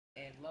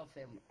and love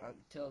him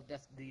until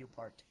death do you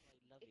part.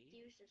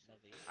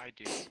 I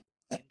do.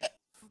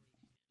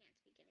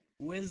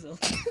 Wizzle.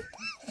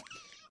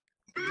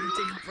 You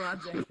take a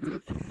project.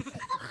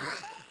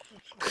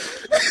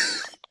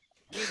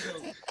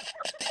 Wizzle.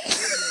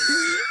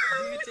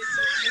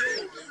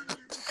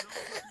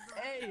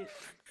 Hey,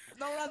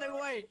 no running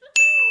away.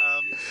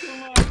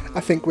 I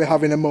think we're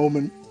having a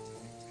moment.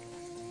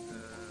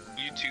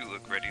 You two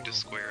look ready to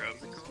square up.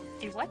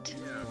 What?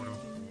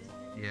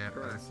 Yeah,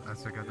 I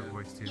still got the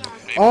voice too.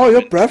 Oh,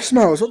 your breath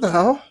smells. What the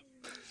hell?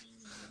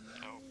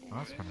 Oh,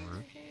 that's kind of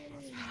rude.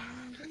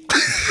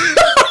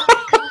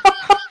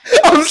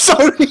 I'm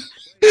sorry.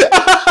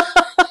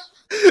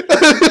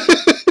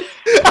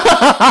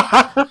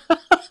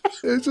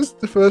 It's just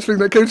the first thing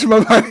that came to my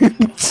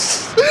mind.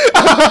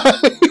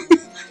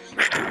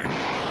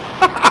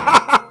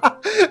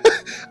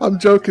 I'm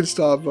joking,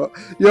 Star, but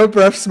your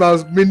breath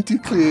smells minty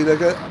clean.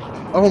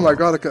 Oh my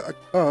god,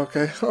 oh,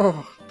 okay.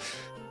 Oh.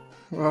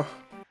 Well.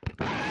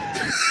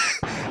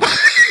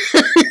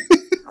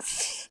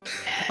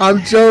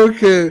 I'm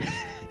joking.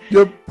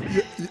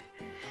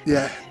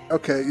 Yeah,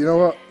 okay, you know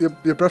what?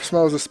 Your breath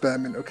smells of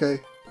spearmint, okay?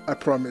 I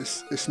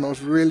promise. It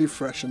smells really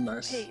fresh and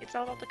nice. Hey, it's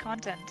all about the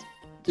content.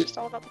 It's just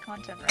all about the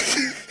content,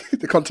 right?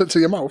 The content to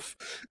your mouth.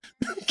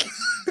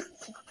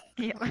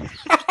 Yeah.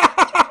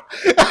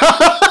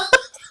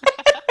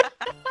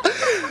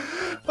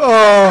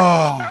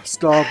 Oh,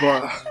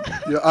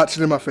 Starbot, you're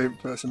actually my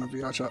favourite person on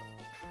VRChat.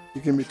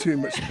 You give me too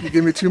much. You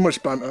give me too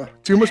much banter.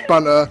 Too much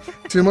banter.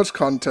 Too much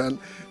content.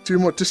 Too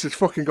much. This is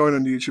fucking going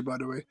on YouTube, by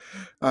the way.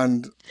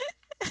 And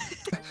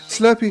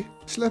Slurpee,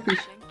 Slurpee,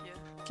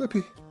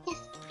 Slurpee.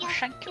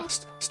 Thank you.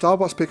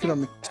 Starbot's picking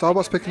on me.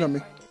 Starbot's picking on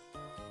me.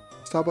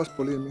 Starbot's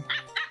bullying me.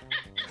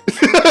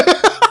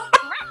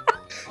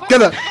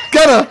 Get her!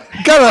 Get her!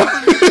 Get her!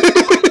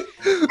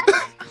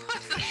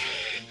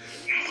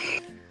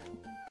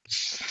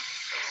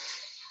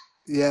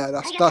 Yeah,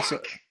 that's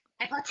it.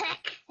 I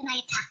protect and I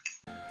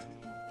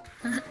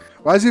attack.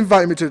 Why is he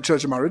inviting me to the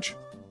Church of Marriage?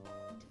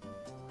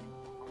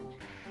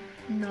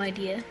 No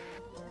idea.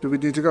 Do we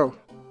need to go?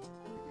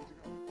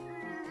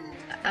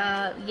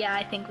 Yeah,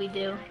 I think we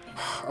do.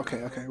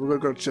 Okay, we're gonna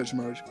go to Church of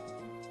Marriage.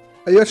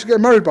 Are you actually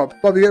getting married, Bob?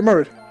 Bob, you getting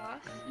married?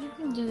 You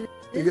can do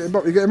You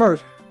getting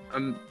married?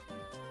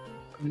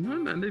 No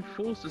man, they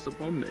forced us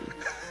upon me.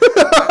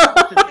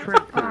 It's a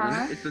trick,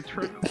 man. It's a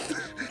trick.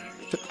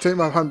 Take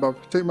my hand, Bob.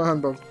 Take my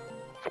hand, Bob.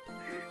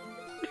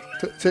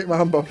 Take my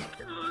hand, Bob.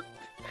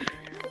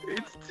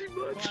 It's too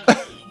much.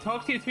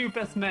 Talk to your two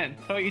best men.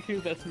 Talk to your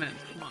two best men.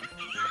 Come on.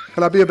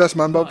 Can I be your best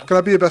man, Bob? Can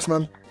I be your best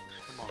man?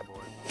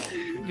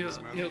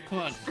 Yo,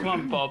 come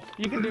on, Bob.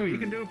 You can do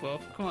it,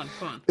 Bob. Come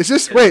on. Is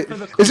this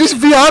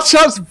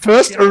VRChat's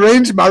first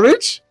arranged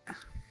marriage?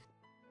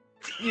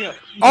 Yeah.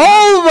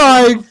 Oh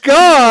my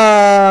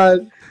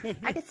god!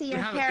 I can see your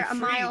hair a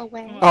mile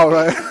away. Oh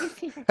right.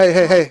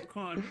 Hey.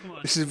 Come on.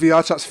 This is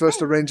VRChat's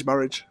first arranged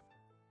marriage.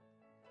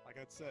 Like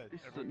I said,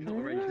 this is not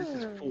arranged, this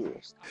is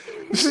forced.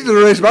 This is an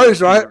arranged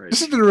marriage, right?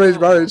 This is an arranged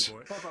marriage.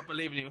 Bob, I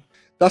believe in you.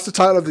 That's the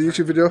title of the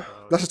YouTube video.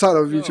 That's the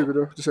title of the YouTube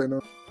video. Just so you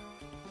know.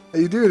 Are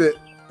you doing it?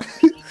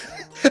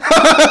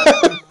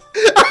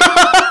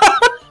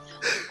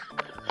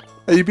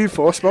 Are you being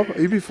forced, Bob?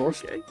 Are you being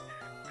forced? Okay.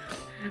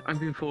 I'm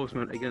being forced,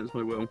 man, against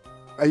my will.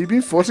 Are you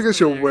being forced against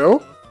your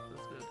will?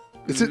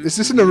 Is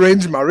this an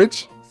arranged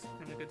marriage?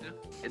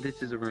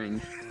 This is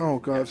arranged. Oh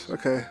god.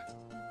 Okay.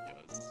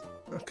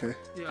 Okay.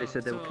 They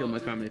said they will kill my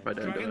family if I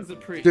don't do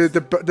it. Dude,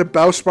 the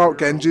Bellsprout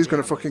Genji is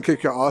gonna fucking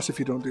kick your ass if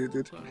you don't do it,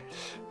 dude.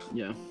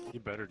 Yeah. You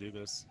better do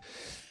this.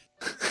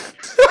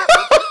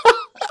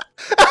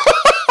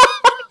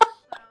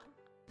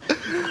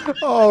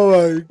 Oh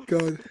my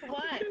god.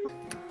 What?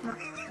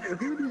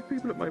 Who are these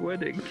people at my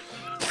wedding?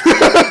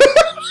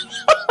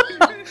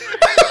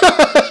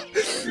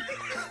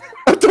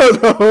 I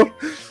don't know.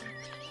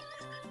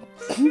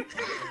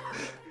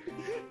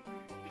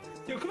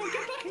 Yo, come on,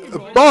 get back here,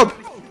 Bob. Bob!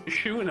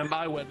 Shooting at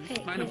my wedding.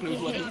 Mine and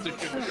Blue's wedding.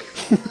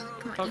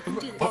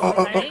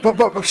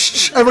 Bob,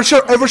 shh, everyone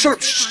shut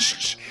up,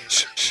 shh.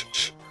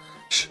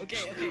 Okay,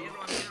 get ready.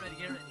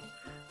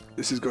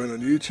 This is going on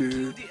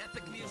YouTube.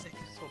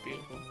 So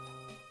beautiful.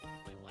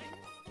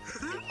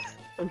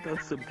 Oh,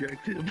 that's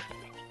subjective.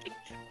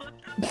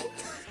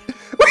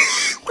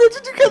 Where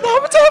did you get the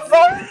avatar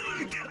from?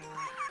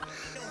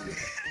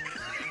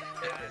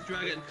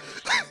 Dragon.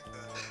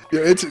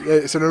 Yeah,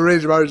 it's an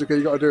arranged marriage, okay?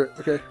 You gotta do it,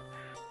 okay?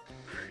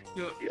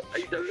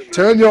 I don't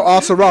Turn your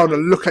ass around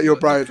and look at your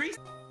bride.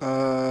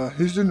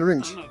 Who's doing the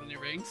rings? I'm not doing the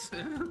rings.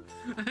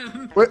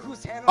 Wait,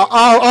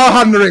 I'll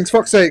hand the rings,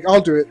 fuck's sake,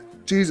 I'll do it.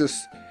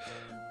 Jesus.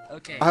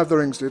 Okay. I have the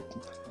rings, dude.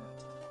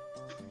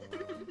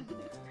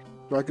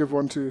 Do I give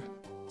one to...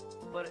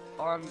 Put it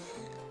on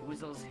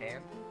Wizzle's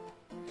hand.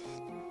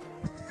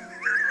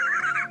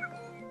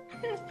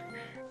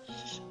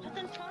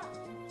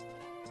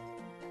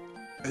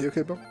 Are you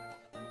okay, Bob?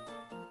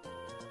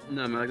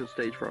 No, man, I got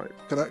stage fright.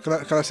 Can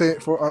I say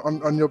it for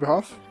on your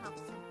behalf?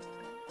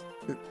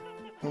 Yeah,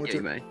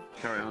 you may.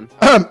 Carry on.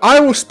 I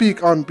will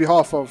speak on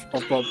behalf of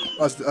Bob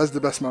as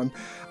the best man.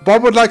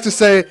 Bob would like to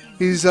say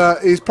he's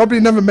probably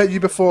never met you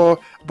before,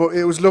 but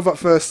it was love at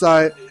first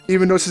sight.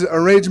 Even though this is an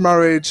arranged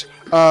marriage,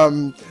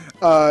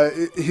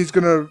 he's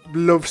gonna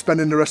love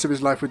spending the rest of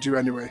his life with you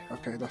anyway.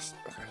 Okay, that's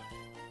okay.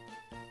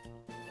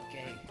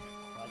 Okay,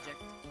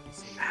 project.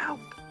 Help!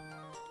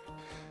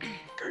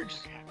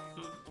 Goose.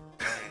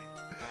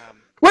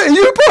 Wait, are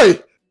you a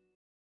boy?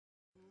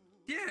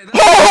 Yeah.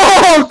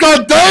 Oh,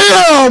 god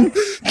damn!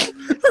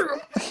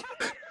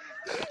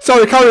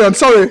 Sorry, carry on.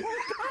 Sorry.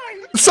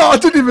 I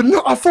didn't even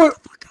know. I thought.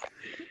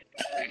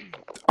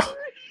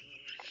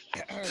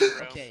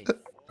 Okay. I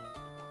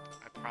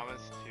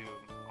promise to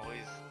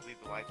always leave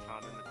the lights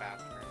on in the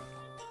bathroom.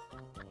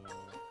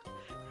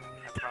 I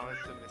promise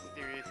to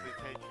mysteriously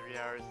take 3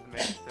 hours to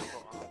make a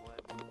simple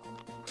omelet.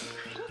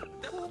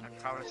 I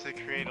promise to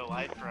create a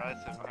life for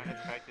us of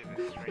unexpected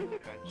and strange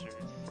adventures.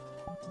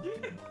 I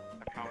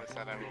promise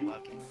that I will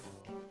love you.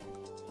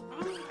 I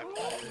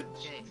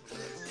pledge to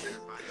listen to your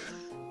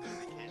advice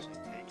and occasionally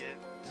take it.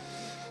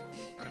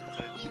 I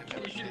pledge to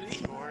never get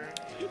score,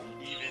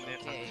 even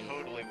if I'm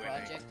totally winning.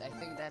 Project, I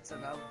think that's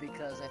enough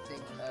because I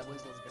think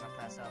Weasel's gonna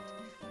pass out.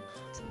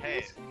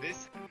 Hey,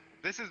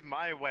 this is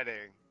my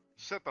wedding.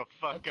 Shut the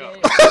fuck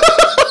up.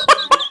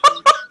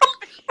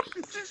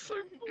 This is so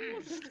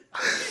forced.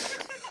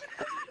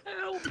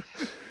 Help!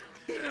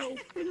 Help!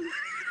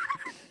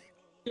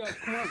 Yo,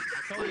 come on,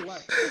 tell me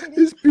what.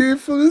 It's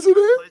beautiful, isn't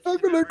it? I'm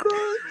gonna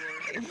cry.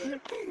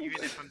 Even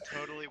if I'm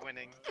totally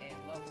winning. And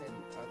love him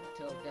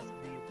until death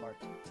do you part.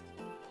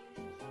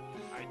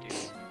 I do.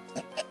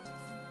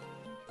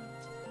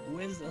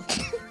 Weasel.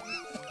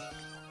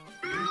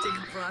 You take a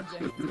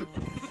project.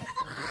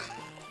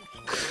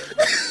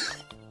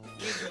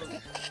 Weasel.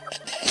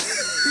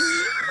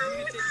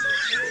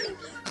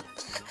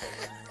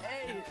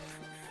 Hey!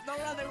 No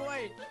running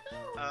away!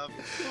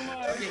 Okay,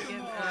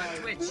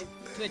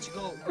 Twitch,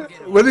 go get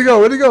him. Where'd he go?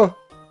 Where'd he go?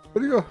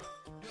 Where'd he go?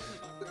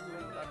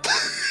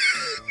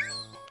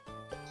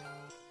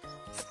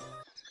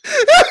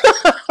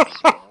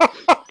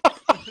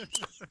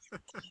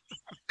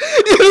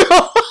 You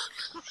know?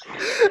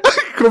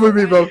 Come with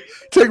me, bro.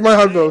 Take my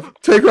hand, bro.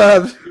 Take my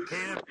hand.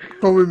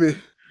 Come with me.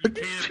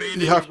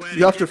 You have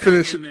to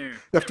finish. You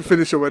have to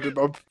finish your wedding,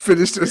 Bob.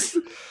 Finish this.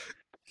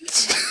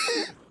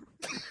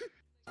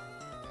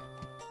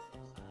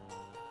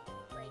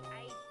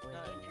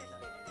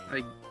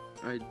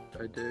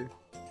 I do.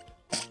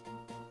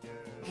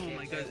 Oh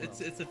my god,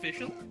 it's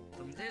official?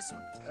 From this,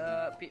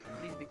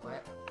 please be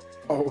quiet.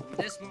 Oh. From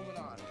this moment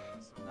on,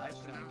 I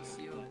pronounce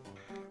you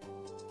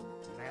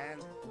man,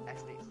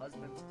 actually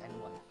husband and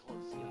wife.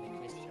 So you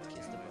may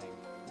kiss the ring.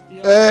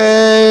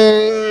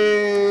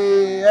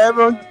 Hey,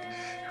 everyone,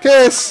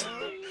 kiss,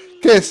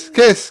 kiss,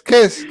 kiss,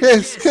 kiss,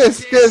 kiss,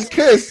 kiss, kiss,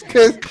 kiss,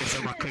 kiss,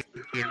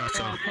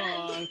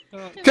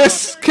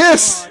 kiss,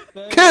 kiss,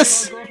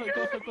 kiss.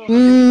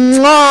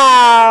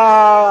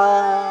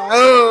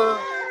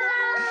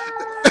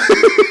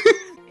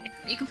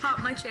 You can pop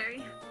my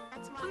cherry.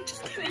 I'm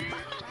just kidding.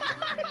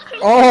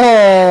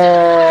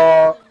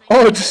 Oh,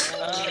 just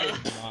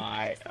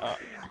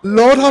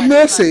Lord have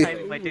mercy.